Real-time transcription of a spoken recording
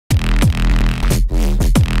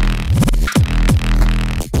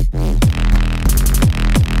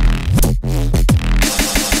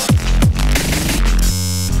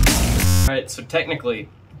technically,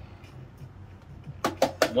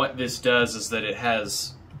 what this does is that it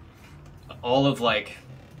has all of like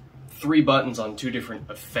 3 buttons on 2 different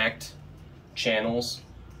effect channels,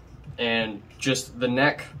 and just the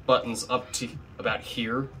neck buttons up to about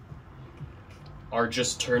here are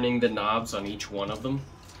just turning the knobs on each one of them,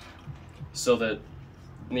 so that,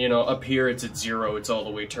 you know, up here it's at 0, it's all the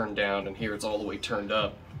way turned down, and here it's all the way turned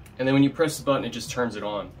up. And then when you press the button, it just turns it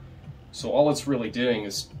on. So all it's really doing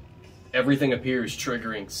is everything up here is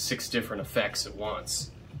triggering 6 different effects at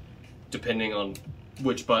once, depending on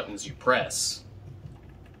which buttons you press.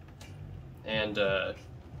 And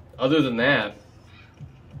other than that,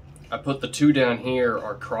 I put the 2 down here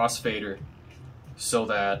are crossfader, so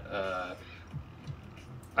that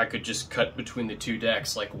I could just cut between the 2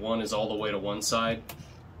 decks, like one is all the way to one side,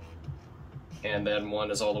 and then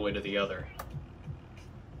one is all the way to the other.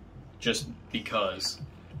 Just because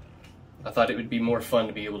I thought it would be more fun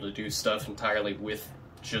to be able to do stuff entirely with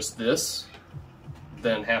just this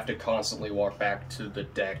than have to constantly walk back to the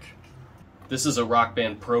deck. This is a Rock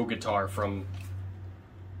Band Pro guitar from,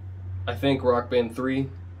 I think, Rock Band 3.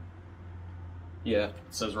 Yeah, it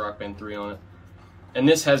says Rock Band 3 on it. And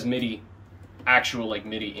this has MIDI, actual like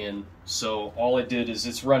MIDI in. So all it did is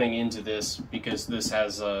it's running into this because this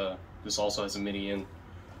has this also has a MIDI in.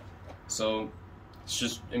 So it's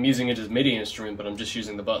just, I'm using it as a MIDI instrument, but I'm just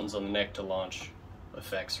using the buttons on the neck to launch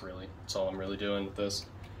effects, really. That's all I'm really doing with this.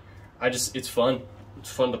 It's fun.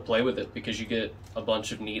 It's fun to play with it because you get a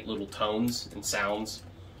bunch of neat little tones and sounds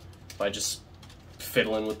by just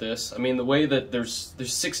fiddling with this. I mean, the way that there's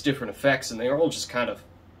 6 different effects, and they're all just kind of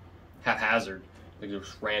haphazard. Like, they're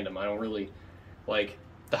just random. I don't really, like,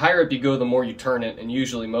 the higher up you go, the more you turn it, and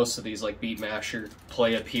usually most of these, like Beat Masher,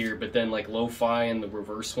 play up here, but then like Lo-Fi and the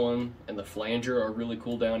reverse one and the flanger are really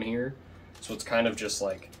cool down here. So it's kind of just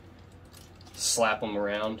like slap them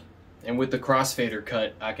around. And with the crossfader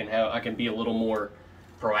cut, I can be a little more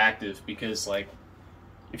proactive, because like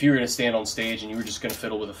if you were going to stand on stage and you were just going to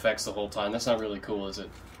fiddle with effects the whole time, that's not really cool, is it?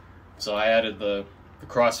 So I added the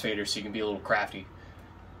crossfader so you can be a little crafty,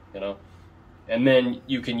 you know? And then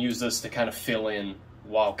you can use this to kind of fill in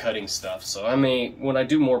while cutting stuff. So I may, when I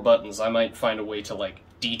do more buttons, I might find a way to like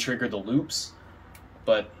de-trigger the loops,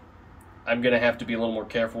 but I'm going to have to be a little more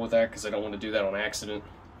careful with that because I don't want to do that on accident.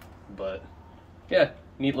 But yeah,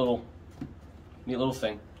 neat little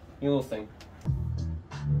thing. Neat little thing.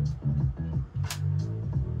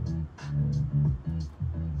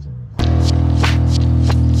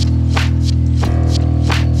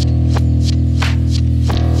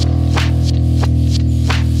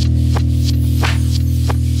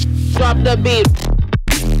 Drop the beat.